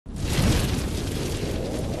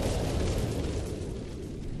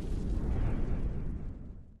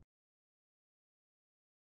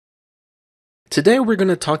Today we're going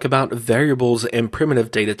to talk about variables and primitive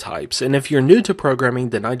data types, and if you're new to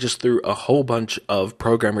programming, then I just threw a whole bunch of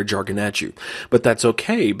programmer jargon at you. But that's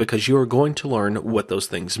okay, because you are going to learn what those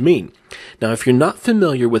things mean. Now, if you're not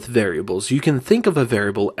familiar with variables, you can think of a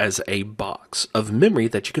variable as a box of memory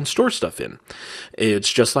that you can store stuff in.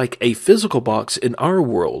 It's just like a physical box in our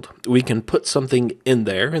world. We can put something in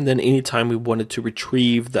there, and then anytime we wanted to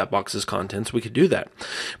retrieve that box's contents, we could do that.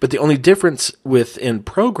 But the only difference within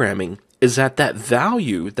programming is that that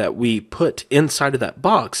value that we put inside of that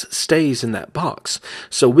box stays in that box.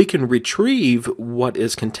 So we can retrieve what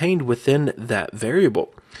is contained within that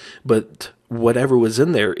variable, but whatever was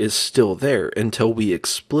in there is still there until we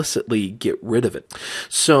explicitly get rid of it.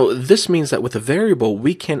 So this means that with a variable,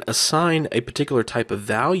 we can assign a particular type of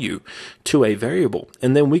value to a variable,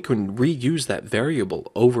 and then we can reuse that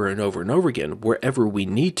variable over and over and over again wherever we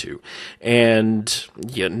need to. And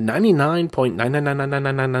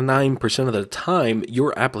 99.9999999% of the time,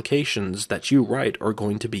 your applications that you write are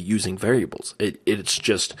going to be using variables. It's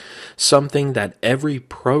just something that every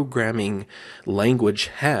programming language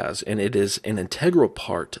has, and it is an integral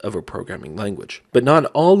part of a programming language. But not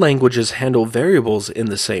all languages handle variables in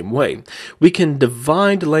the same way. We can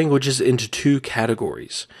divide languages into two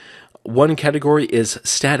categories. One category is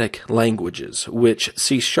static languages, which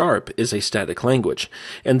C# is a static language.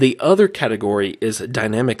 And the other category is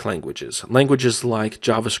dynamic languages. Languages like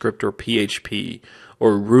JavaScript or PHP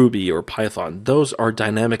or Ruby or Python. Those are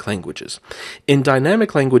dynamic languages. In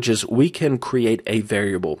dynamic languages, we can create a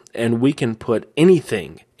variable and we can put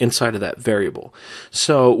anything inside of that variable.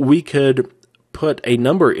 So we could put a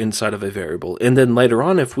number inside of a variable, and then later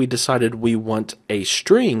on, if we decided we want a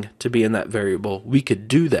string to be in that variable, we could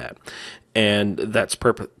do that. And that's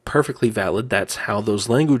perfectly valid. That's how those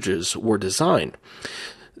languages were designed.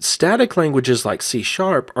 Static languages like C#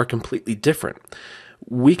 are completely different.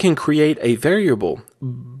 We can create a variable,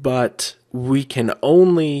 but we can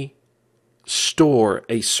only store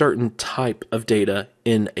a certain type of data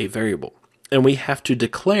in a variable. And we have to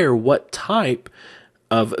declare what type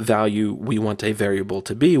of value we want a variable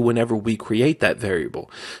to be whenever we create that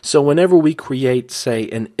variable. So whenever we create, say,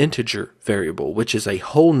 an integer variable, which is a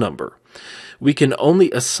whole number, we can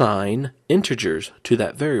only assign integers to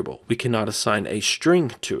that variable. We cannot assign a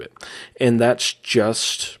string to it. And that's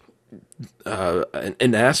just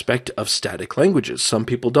an aspect of static languages. Some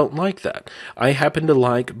people don't like that. I happen to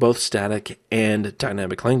like both static and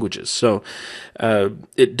dynamic languages. So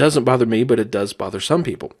it doesn't bother me, but it does bother some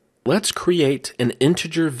people. Let's create an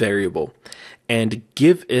integer variable and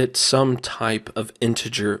give it some type of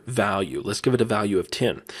integer value. Let's give it a value of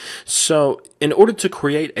 10. So in order to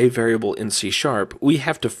create a variable in C#, we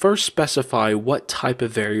have to first specify what type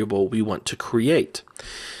of variable we want to create.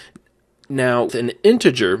 Now, an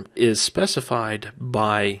integer is specified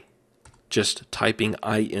by just typing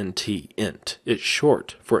int, int. It's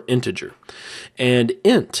short for integer. And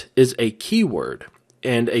int is a keyword.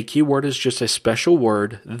 And a keyword is just a special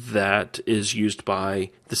word that is used by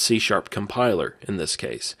the C# compiler in this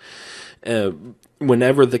case.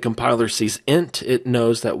 Whenever the compiler sees int, it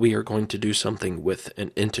knows that we are going to do something with an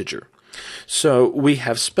integer. So we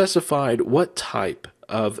have specified what type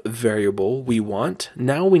of variable we want.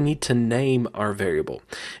 Now we need to name our variable.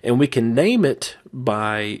 And we can name it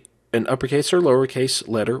by an uppercase or lowercase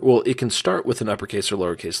letter. Well, it can start with an uppercase or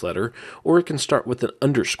lowercase letter, or it can start with an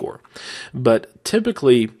underscore. But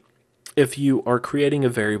typically, if you are creating a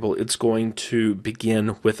variable, it's going to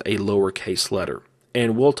begin with a lowercase letter.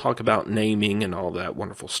 And we'll talk about naming and all that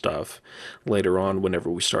wonderful stuff later on whenever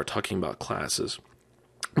we start talking about classes.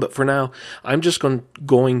 But for now, I'm just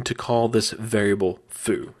going to call this variable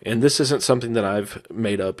foo. And this isn't something that I've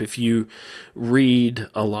made up. If you read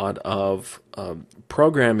a lot of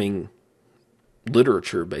programming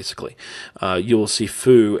literature, basically, you will see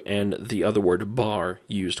foo and the other word bar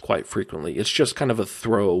used quite frequently. It's just kind of a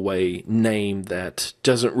throwaway name that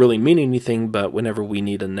doesn't really mean anything, but whenever we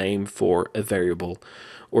need a name for a variable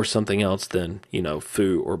or something else, then,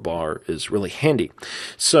 foo or bar is really handy.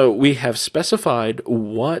 So we have specified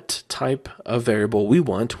what type of variable we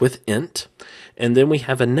want with int, and then we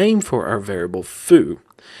have a name for our variable foo.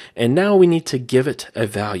 And now we need to give it a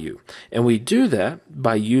value. And we do that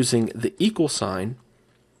by using the equal sign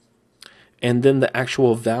and then the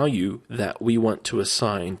actual value that we want to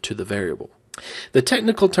assign to the variable. The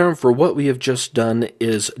technical term for what we have just done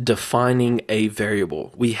is defining a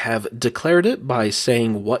variable. We have declared it by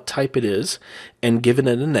saying what type it is and given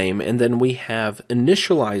it a name, and then we have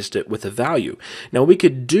initialized it with a value. Now we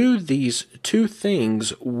could do these two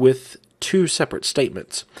things with two separate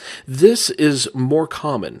statements. This is more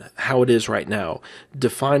common, how it is right now,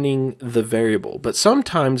 defining the variable. But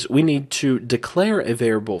sometimes we need to declare a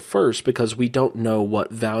variable first because we don't know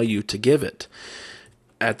what value to give it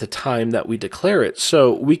at the time that we declare it.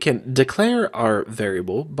 So we can declare our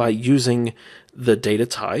variable by using the data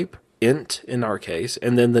type, int in our case,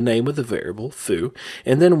 and then the name of the variable, foo,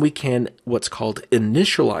 and then we can what's called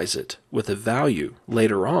initialize it with a value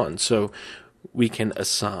later on. So we can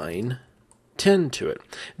assign 10 to it.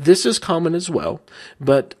 This is common as well,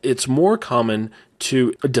 but it's more common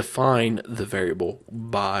to define the variable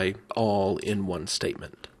by all in one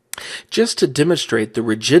statement. Just to demonstrate the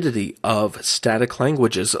rigidity of static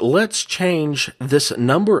languages, let's change this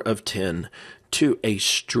number of 10 to a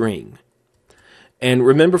string. And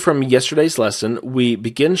remember from yesterday's lesson, we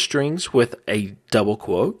begin strings with a double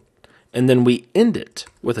quote, and then we end it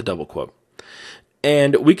with a double quote.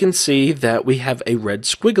 And we can see that we have a red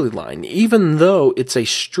squiggly line. Even though it's a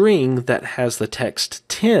string that has the text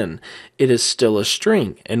 10, it is still a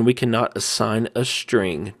string, and we cannot assign a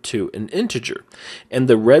string to an integer. And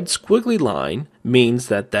the red squiggly line means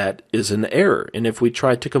that that is an error. And if we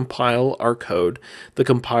tried to compile our code, the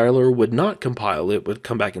compiler would not compile. It would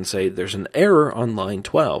come back and say there's an error on line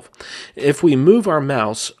 12. If we move our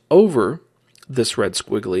mouse over this red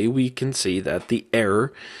squiggly, we can see that the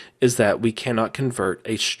error is that we cannot convert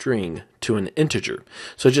a string to an integer.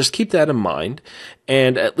 So just keep that in mind,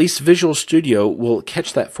 and at least Visual Studio will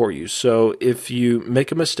catch that for you. So if you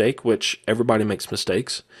make a mistake, which everybody makes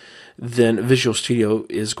mistakes, then Visual Studio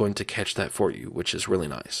is going to catch that for you, which is really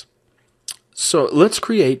nice. So let's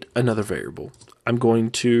create another variable. I'm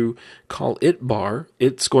going to call it bar.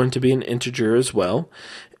 It's going to be an integer as well,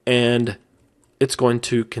 and it's going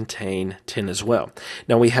to contain 10 as well.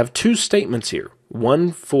 Now we have two statements here,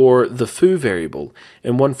 one for the foo variable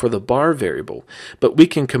and one for the bar variable, but we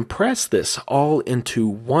can compress this all into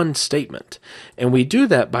one statement, and we do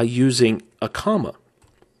that by using a comma.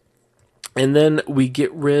 And then we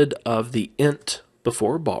get rid of the int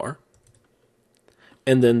before bar,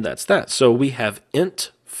 and then that's that. So we have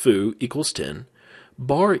int foo equals 10,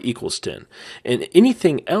 bar equals 10. And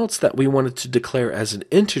anything else that we wanted to declare as an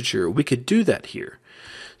integer, we could do that here.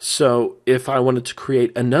 So if I wanted to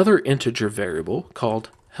create another integer variable called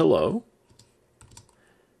hello,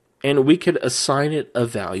 and we could assign it a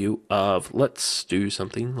value of, let's do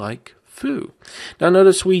something like foo. Now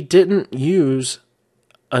notice we didn't use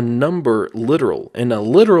a number literal, and a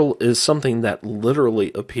literal is something that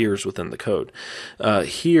literally appears within the code.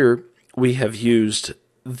 Here we have used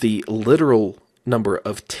the literal number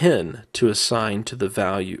of 10 to assign to the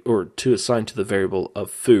value, or to assign to the variable of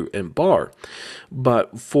foo and bar.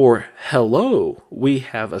 But for hello, we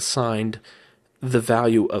have assigned the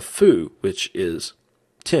value of foo, which is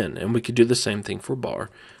 10. And we could do the same thing for bar.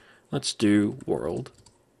 Let's do world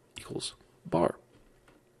equals bar.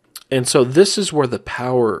 And so this is where the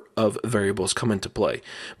power of variables come into play,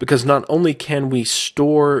 because not only can we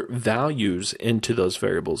store values into those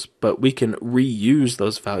variables, but we can reuse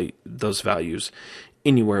those values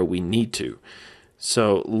anywhere we need to.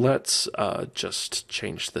 So let's just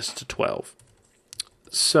change this to 12.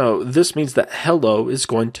 So this means that hello is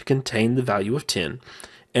going to contain the value of 10,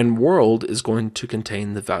 and world is going to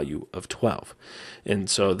contain the value of 12. And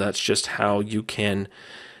so that's just how you can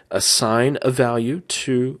assign a value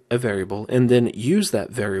to a variable and then use that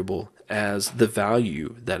variable as the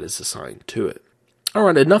value that is assigned to it. All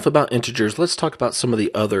right, enough about integers. Let's talk about some of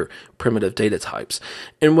the other primitive data types.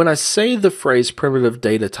 And when I say the phrase primitive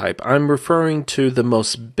data type, I'm referring to the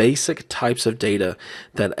most basic types of data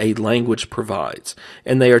that a language provides.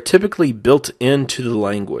 And they are typically built into the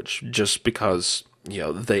language just because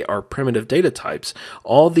they are primitive data types.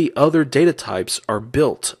 All the other data types are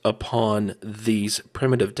built upon these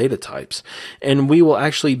primitive data types. And we will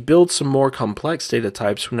actually build some more complex data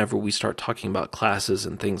types whenever we start talking about classes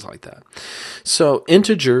and things like that. So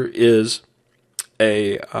integer is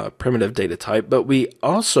a primitive data type, but we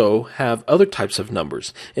also have other types of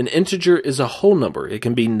numbers. An integer is a whole number. It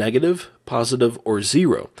can be negative, positive, or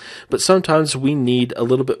 0. But sometimes we need a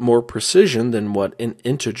little bit more precision than what an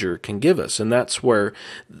integer can give us, and that's where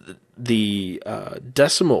the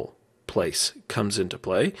decimal place comes into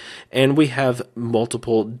play. And we have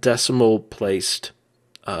multiple decimal placed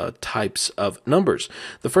types of numbers.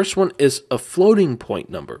 The first one is a floating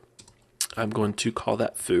point number. I'm going to call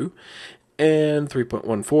that foo. And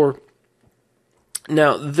 3.14.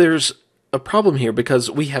 Now, there's a problem here because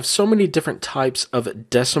we have so many different types of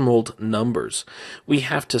decimaled numbers. We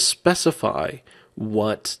have to specify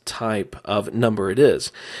what type of number it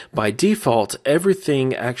is. By default,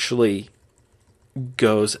 everything actually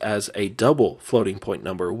goes as a double floating point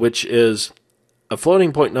number, which is a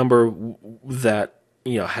floating point number that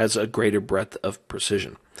has a greater breadth of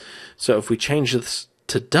precision. So if we change this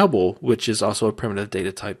to double, which is also a primitive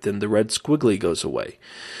data type, then the red squiggly goes away.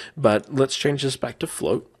 But let's change this back to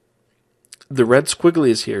float. The red squiggly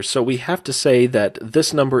is here, so we have to say that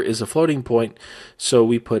this number is a floating point, so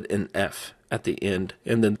we put an F at the end,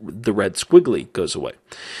 and then the red squiggly goes away.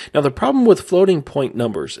 Now, the problem with floating point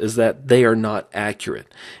numbers is that they are not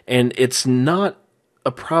accurate, and it's not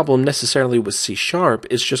a problem necessarily with C#,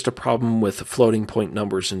 it's just a problem with floating point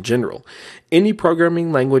numbers in general. Any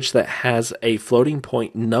programming language that has a floating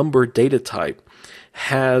point number data type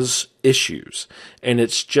has issues, and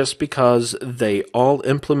it's just because they all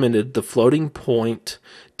implemented the floating point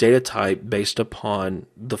data type based upon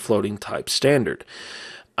the floating type standard.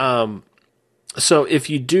 So if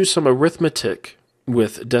you do some arithmetic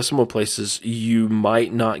with decimal places, you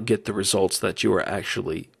might not get the results that you are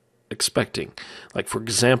actually expecting. Like, for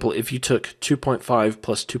example, if you took 2.5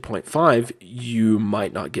 plus 2.5, you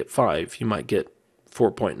might not get 5. You might get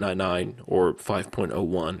 4.99 or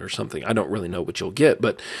 5.01 or something. I don't really know what you'll get,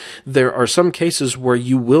 but there are some cases where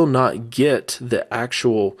you will not get the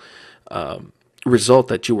actual result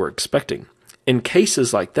that you were expecting. In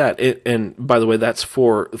cases like that, and by the way, that's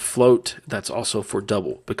for float, that's also for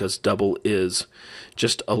double, because double is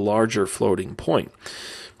just a larger floating point.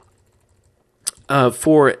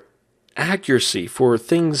 For accuracy, for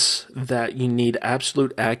things that you need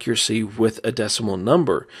absolute accuracy with a decimal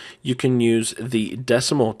number, you can use the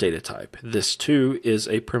decimal data type. This too is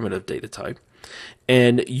a primitive data type,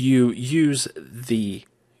 and you use the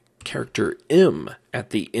character M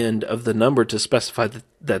at the end of the number to specify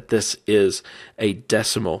that this is a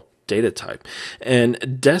decimal data type.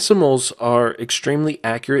 And decimals are extremely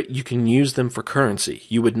accurate. You can use them for currency.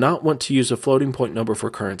 You would not want to use a floating point number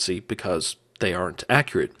for currency because they aren't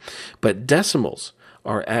accurate, but decimals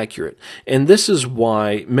are accurate. And this is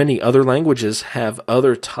why many other languages have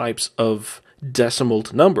other types of decimal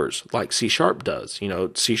numbers, like C# does.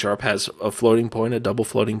 C# has a floating point, a double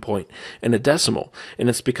floating point, and a decimal. And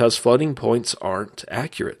it's because floating points aren't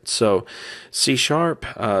accurate. So C#,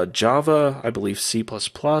 Java, I believe C++,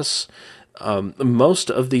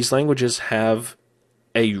 most of these languages have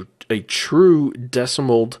a true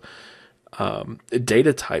decimal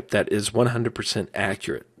data type that is 100%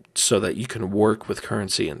 accurate, so that you can work with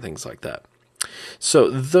currency and things like that.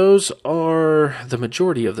 So those are the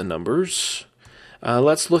majority of the numbers.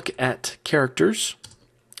 Let's look at characters.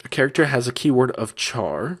 A character has a keyword of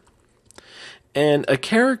char, and a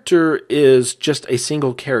character is just a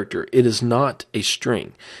single character. It is not a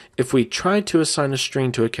string. If we try to assign a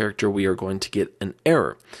string to a character, we are going to get an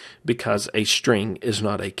error, because a string is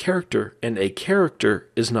not a character, and a character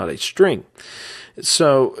is not a string.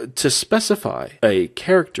 So to specify a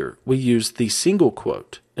character, we use the single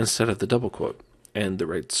quote instead of the double quote, and the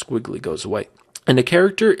red squiggly goes away. And a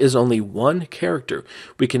character is only one character.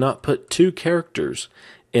 We cannot put two characters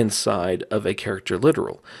inside of a character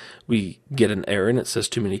literal. We get an error and it says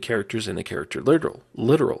too many characters in a character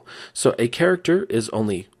literal. So a character is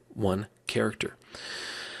only one character.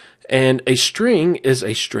 And a string is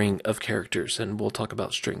a string of characters, and we'll talk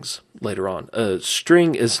about strings later on. A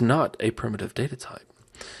string is not a primitive data type.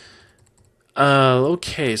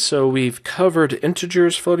 Okay, so we've covered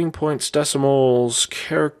integers, floating points, decimals,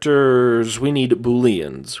 characters. We need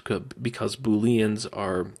Booleans, because Booleans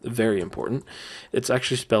are very important. It's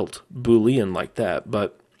actually spelled Boolean like that,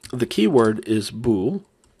 but the keyword is bool,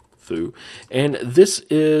 foo, and this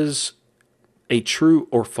is a true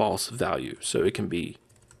or false value. So it can be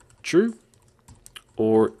true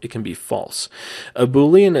or it can be false. A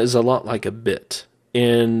Boolean is a lot like a bit.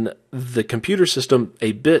 In the computer system,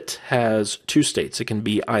 a bit has two states. It can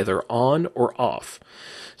be either on or off.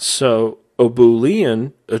 So a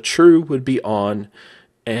Boolean, a true would be on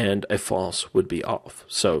and a false would be off.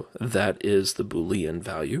 So that is the Boolean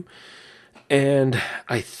value. And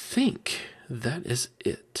I think that is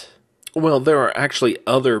it. Well, there are actually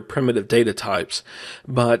other primitive data types,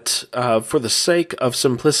 but for the sake of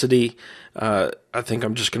simplicity, I think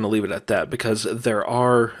I'm just going to leave it at that, because there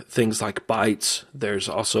are things like bytes. There's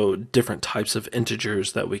also different types of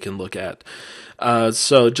integers that we can look at.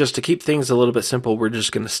 So just to keep things a little bit simple, we're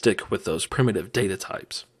just going to stick with those primitive data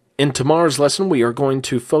types. In tomorrow's lesson, we are going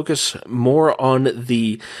to focus more on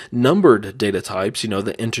the numbered data types,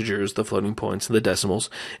 the integers, the floating points, and the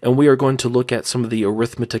decimals, and we are going to look at some of the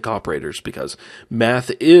arithmetic operators, because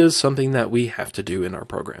math is something that we have to do in our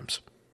programs.